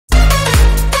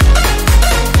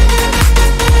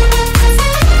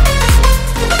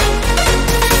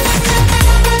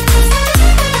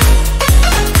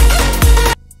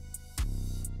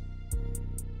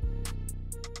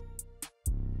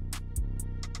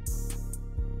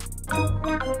We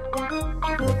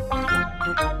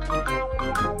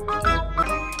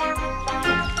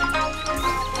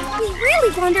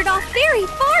really wandered off very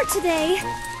far today.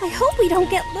 I hope we don't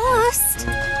get lost.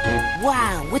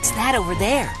 Wow, what's that over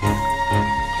there?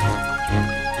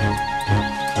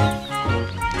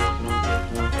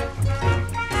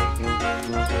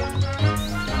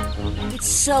 It's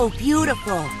so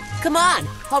beautiful. Come on,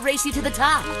 I'll race you to the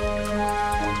top.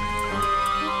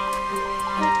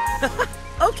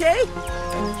 Okay.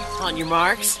 On your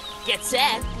marks, get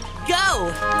set,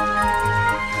 go!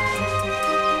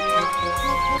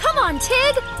 Come on,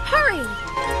 Tig, hurry!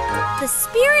 The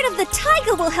spirit of the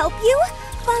taiga will help you.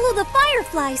 Follow the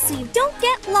firefly so you don't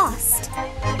get lost.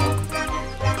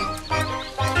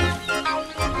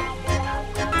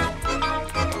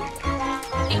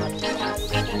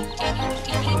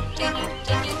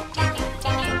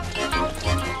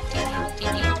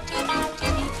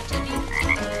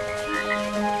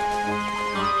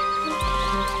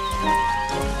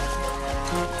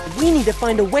 We need to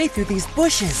find a way through these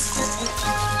bushes.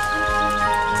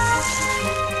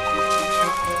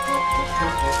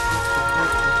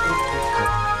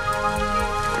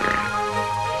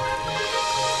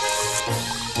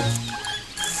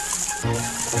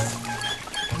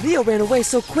 Leo ran away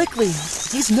so quickly.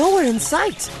 He's nowhere in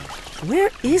sight.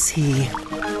 Where is he?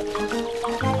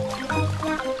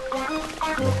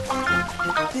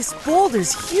 This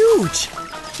boulder's huge.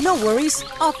 No worries,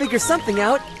 I'll figure something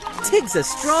out. Tig's a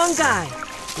strong guy.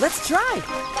 Let's try.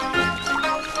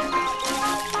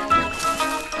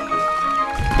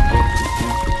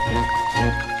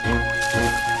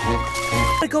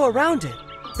 Gotta go around it.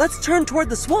 Let's turn toward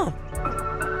the swamp.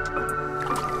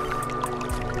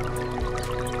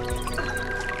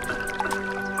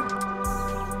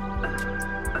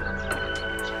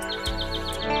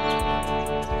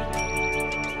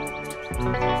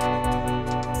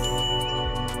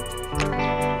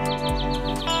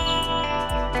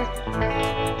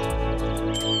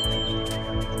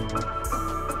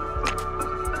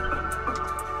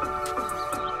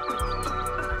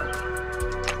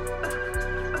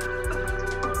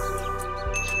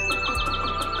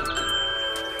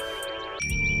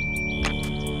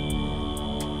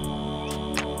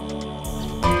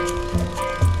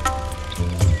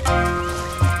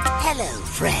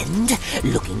 Friend,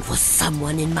 looking for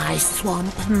someone in my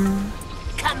swamp?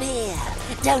 Come here,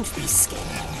 don't be scared.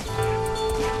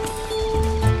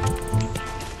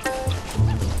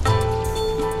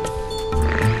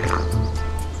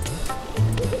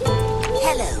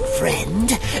 Hello,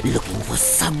 friend, looking for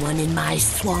someone in my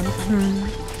swamp?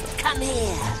 Come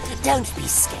here, don't be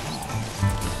scared.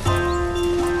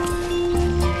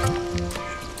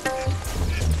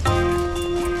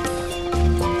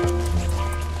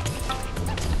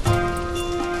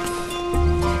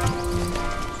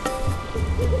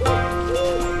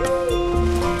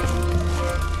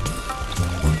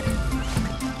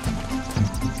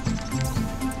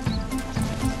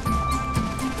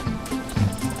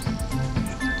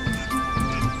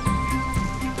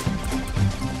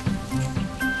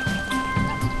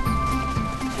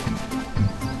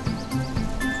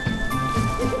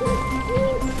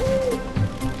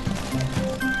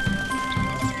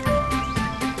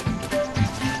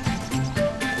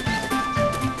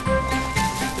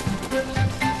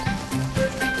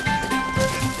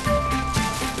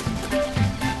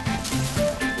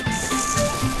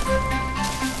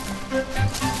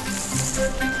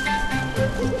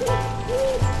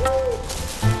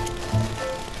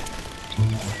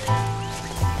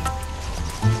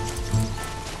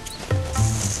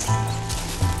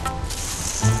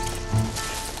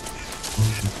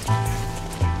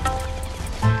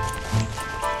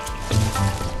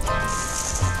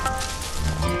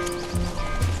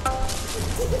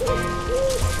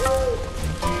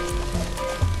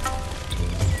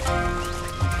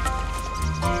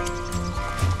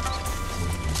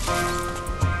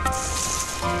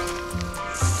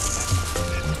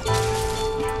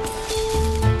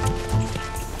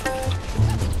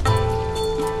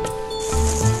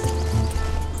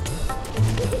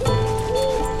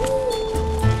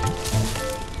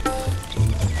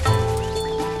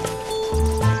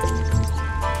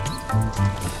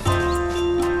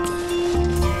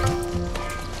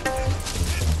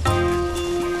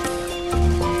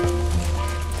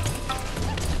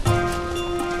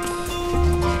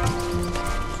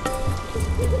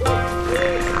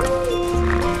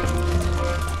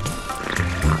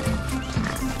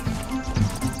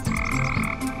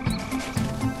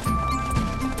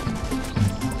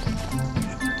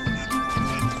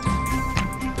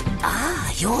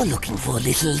 You're looking for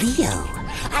little Leo.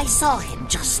 I saw him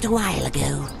just a while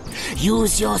ago.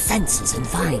 Use your senses and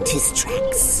find his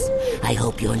tracks. I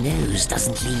hope your nose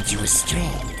doesn't lead you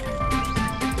astray.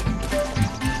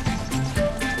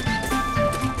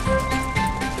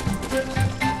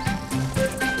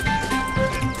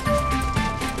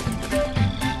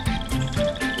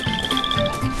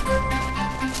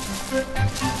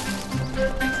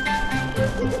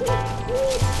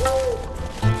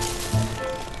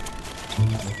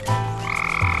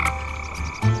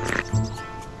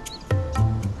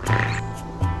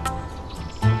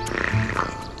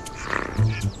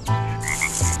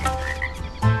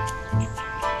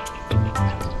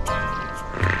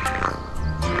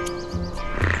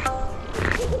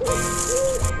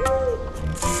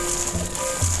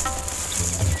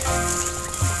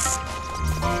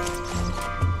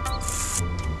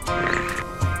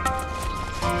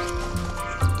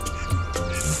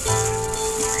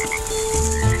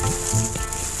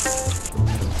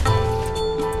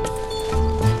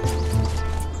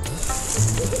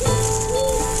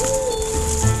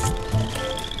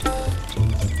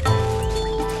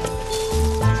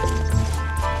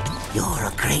 You're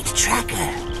a great tracker.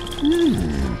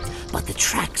 But the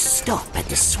tracks stop at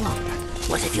the swamp.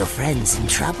 What if your friend's in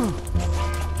trouble?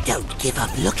 Don't give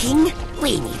up looking.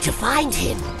 We need to find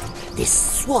him.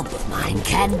 This swamp of mine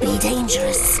can be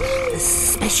dangerous,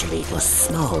 especially for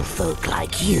small folk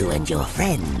like you and your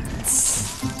friends.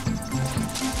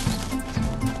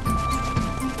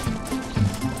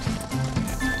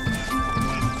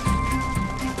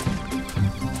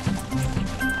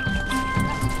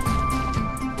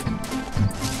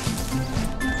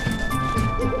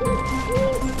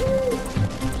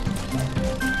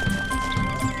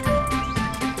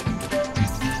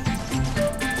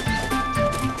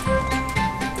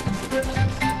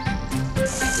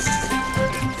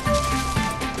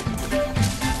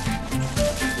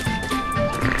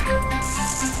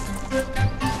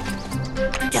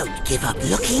 Don't give up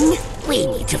looking. We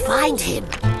need to find him.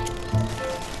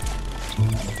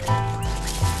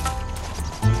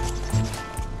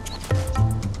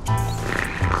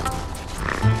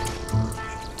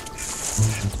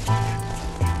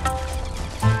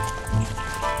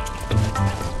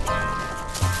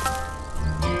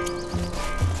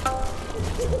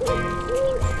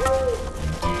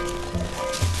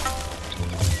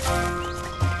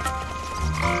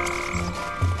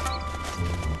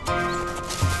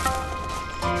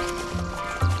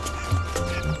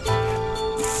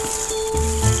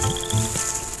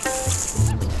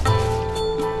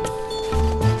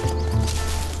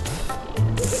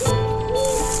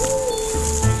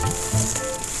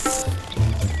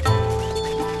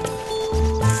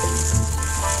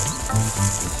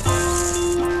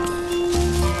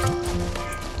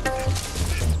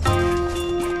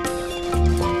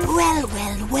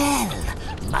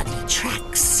 Muddy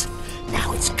tracks.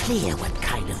 Now it's clear what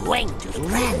kind of wangle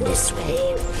ran this way.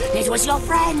 It was your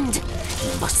friend.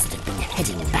 He must have been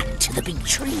heading back to the big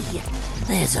tree.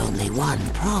 There's only one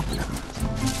problem.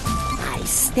 My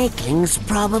snakelings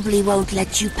probably won't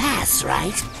let you pass,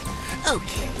 right?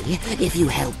 Okay, if you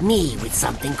help me with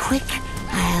something quick,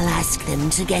 I'll ask them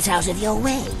to get out of your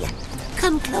way.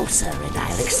 Come closer and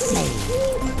I'll explain.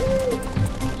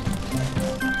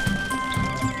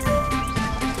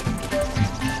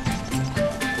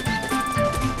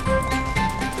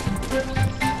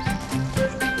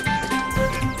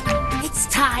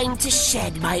 Time to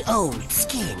shed my old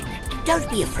skin. Don't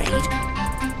be afraid.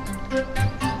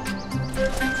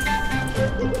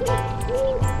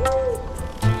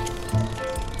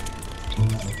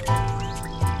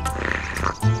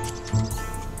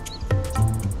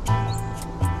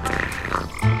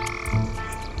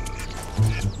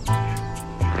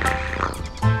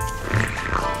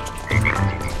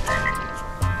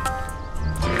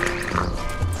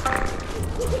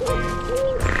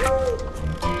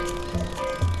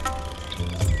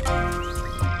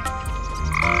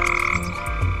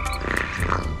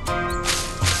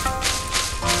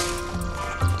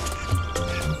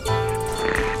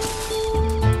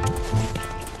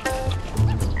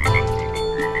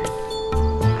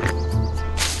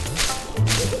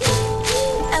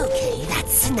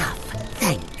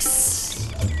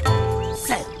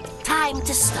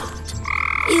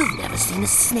 You've never seen a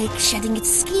snake shedding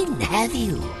its skin, have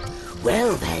you?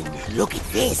 Well then, look at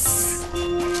this.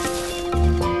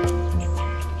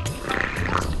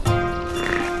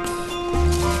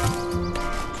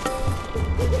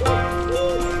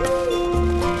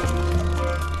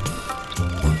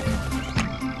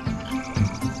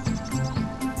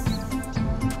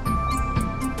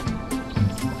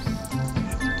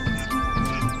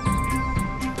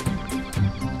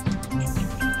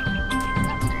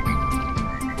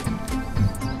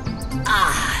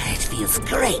 feels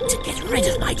great to get rid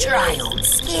of my dry old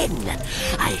skin.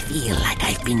 I feel like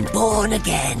I've been born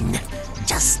again.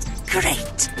 Just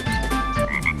great.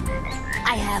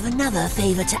 I have another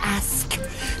favor to ask.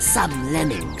 Some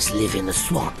lemmings live in the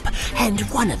swamp, and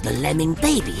one of the lemming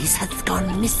babies has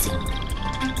gone missing.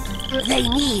 They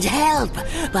need help,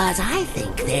 but I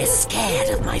think they're scared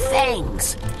of my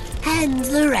fangs. And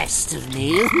the rest of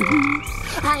me.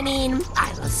 I mean,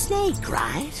 I'm a snake,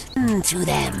 right? To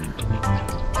them.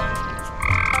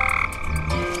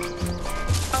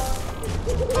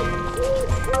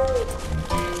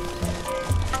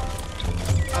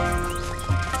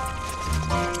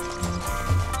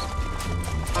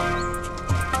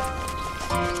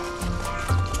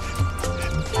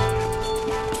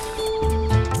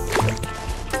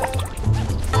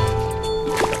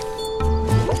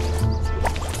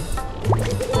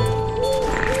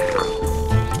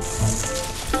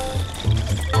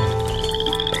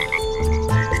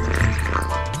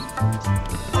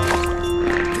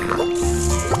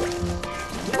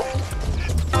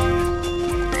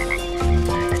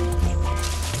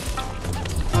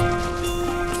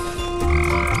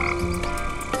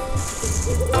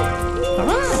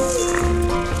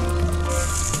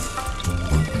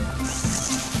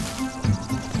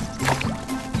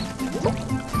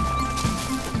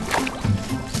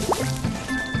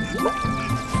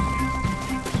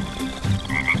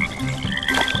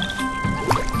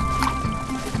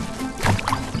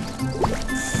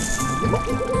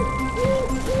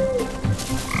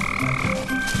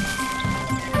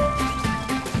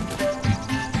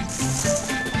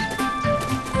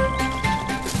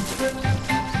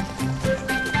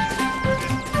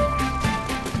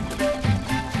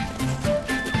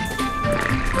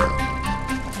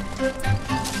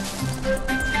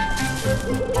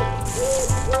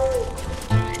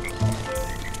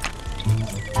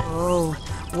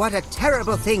 What a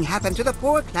terrible thing happened to the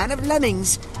poor clan of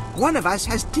lemmings. One of us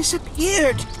has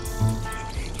disappeared.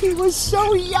 He was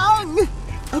so young.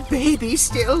 A baby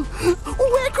still.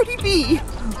 Where could he be?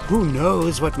 Who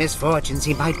knows what misfortunes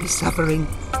he might be suffering?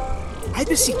 I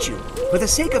beseech you, for the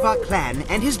sake of our clan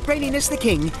and his braininess the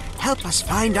king, help us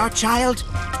find our child.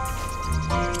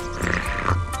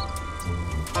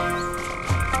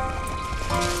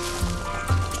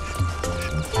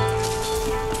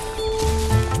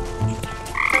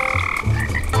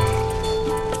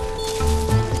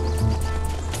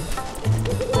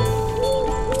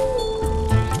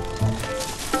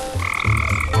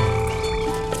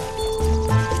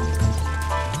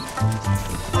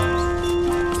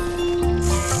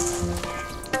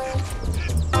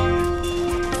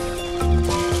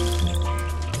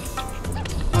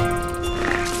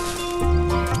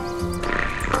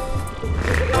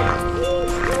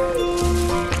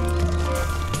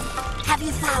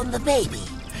 The baby.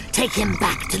 Take him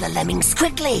back to the lemmings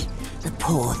quickly. The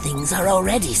poor things are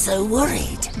already so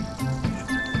worried.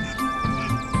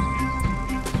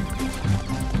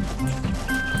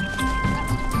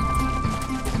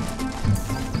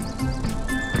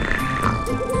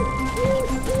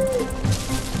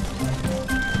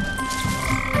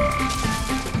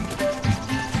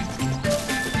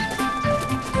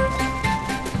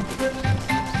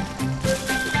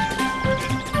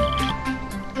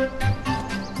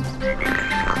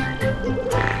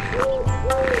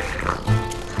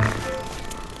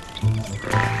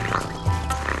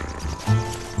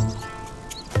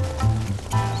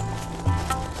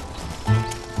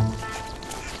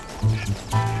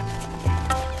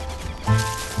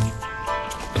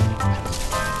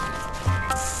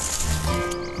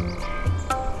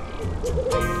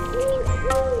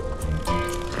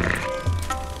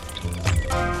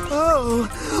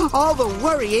 All the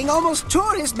worrying almost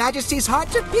tore His Majesty's heart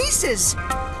to pieces.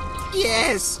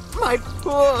 Yes, my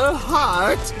poor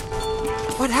heart.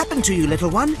 What happened to you, little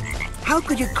one? How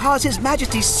could you cause His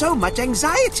Majesty so much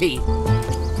anxiety?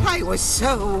 I was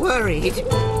so worried.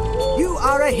 You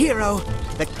are a hero.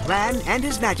 The clan and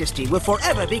His Majesty will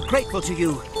forever be grateful to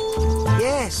you.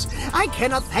 Yes, I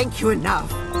cannot thank you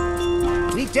enough.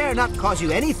 We dare not cause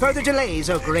you any further delays,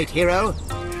 O great hero.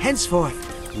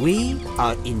 Henceforth, we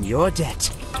are in your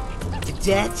debt.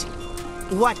 Debt?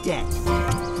 What debt?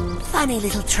 Funny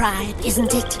little tribe,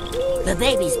 isn't it? The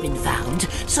baby's been found,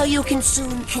 so you can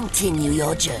soon continue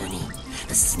your journey.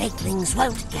 The snakelings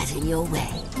won't get in your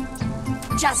way.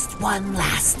 Just one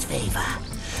last favor.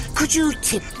 Could you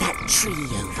tip that tree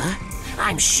over?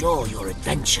 I'm sure your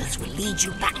adventures will lead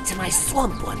you back to my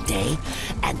swamp one day,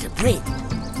 and a bridge.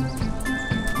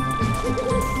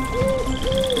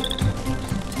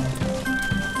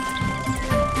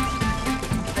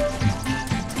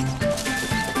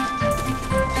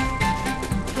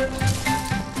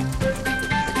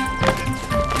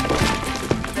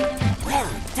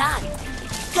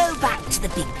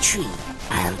 tree.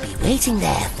 I'll be waiting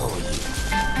there for you.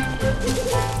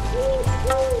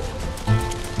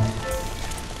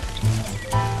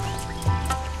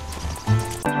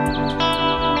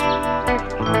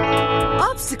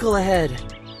 Obstacle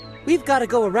ahead. We've got to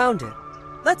go around it.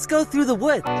 Let's go through the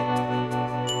wood.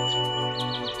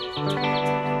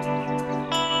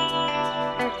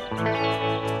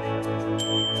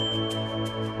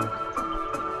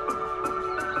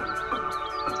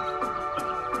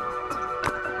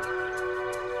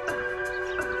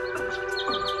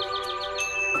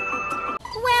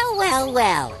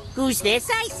 Well, who's this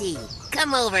I see?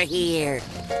 Come over here.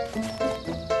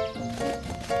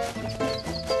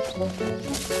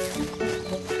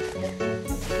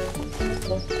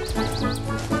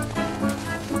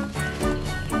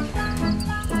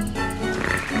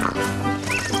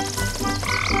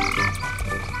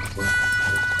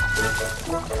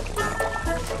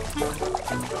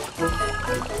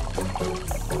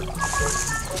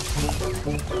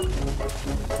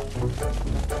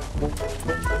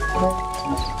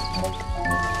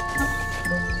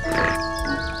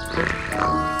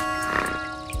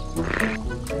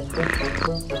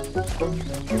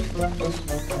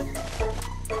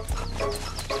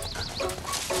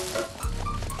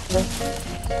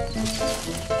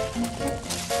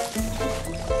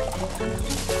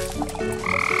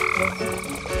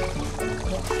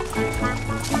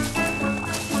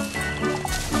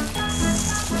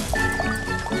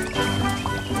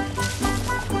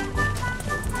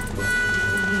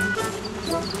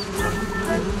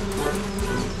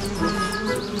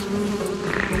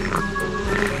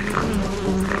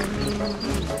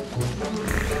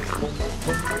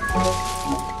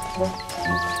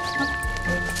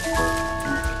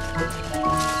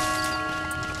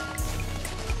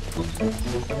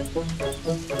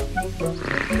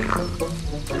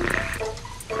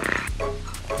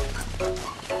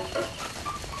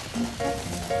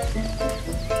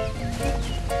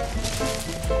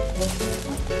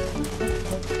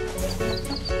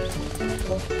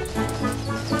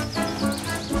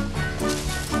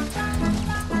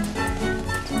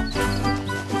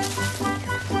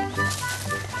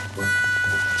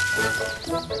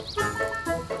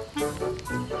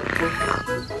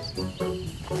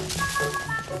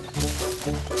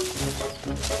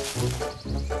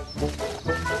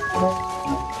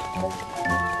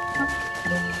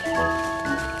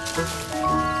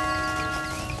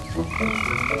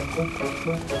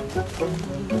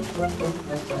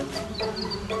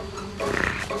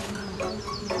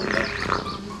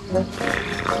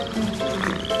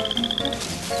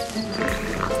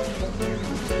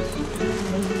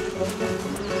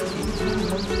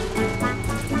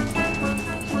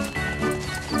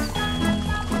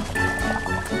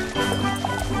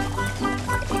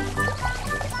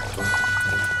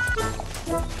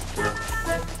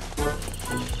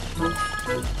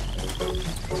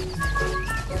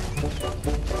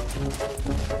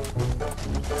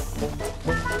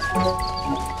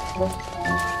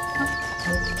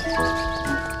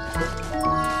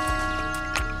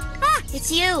 It's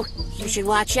you! You should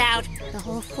watch out. The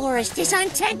whole forest is on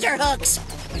tenterhooks.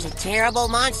 There's a terrible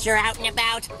monster out and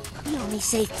about. The only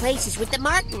safe place is with the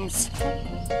martens.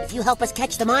 If you help us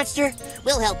catch the monster,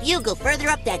 we'll help you go further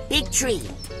up that big tree.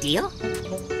 Deal?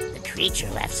 The creature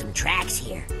left some tracks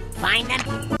here. Find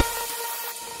them?